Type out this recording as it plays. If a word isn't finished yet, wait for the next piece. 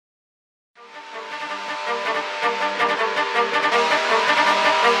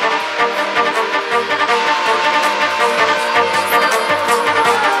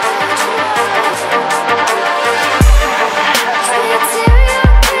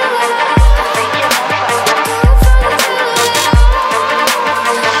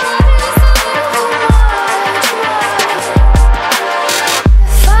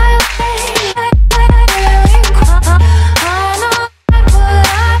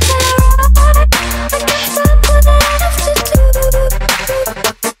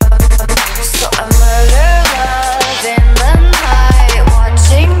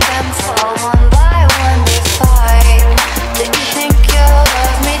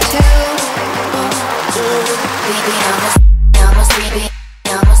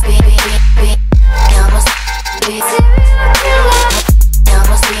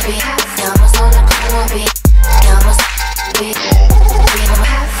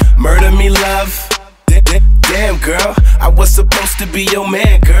me love. Damn, girl, I was supposed to be your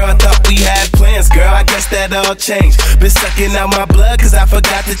man, girl. I thought we had plans, girl. I guess that all changed. Been sucking out my blood cause I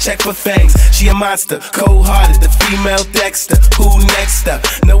forgot to check for fangs. She a monster, cold-hearted, the female Dexter. Who next up?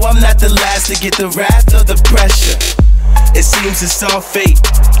 No, I'm not the last to get the wrath or the pressure. It seems it's all fate,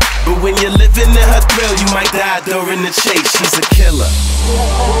 but when you're living in her thrill, you might die during the chase. She's a killer.